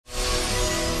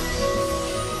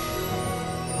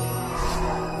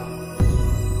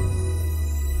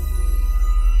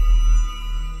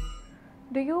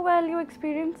you value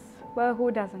experience? Well,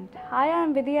 who doesn't? Hi,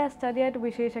 I'm Vidya. I study at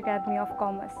Vishesh Academy of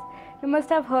Commerce. You must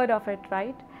have heard of it,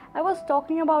 right? I was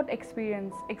talking about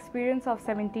experience of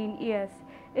 17 years.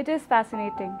 It is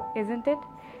fascinating, isn't it?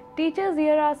 Teachers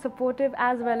here are supportive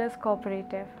as well as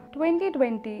cooperative.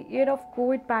 2020, year of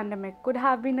COVID pandemic, could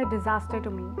have been a disaster to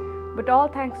me, but all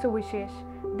thanks to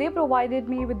Vishesh. They provided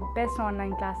me with best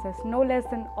online classes, no less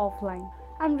than offline.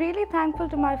 I'm really thankful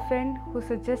to my friend who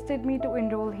suggested me to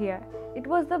enroll here. It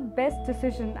was the best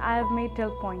decision I have made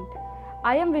till point.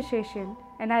 I am Visheshan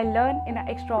and I learn in an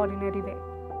extraordinary way.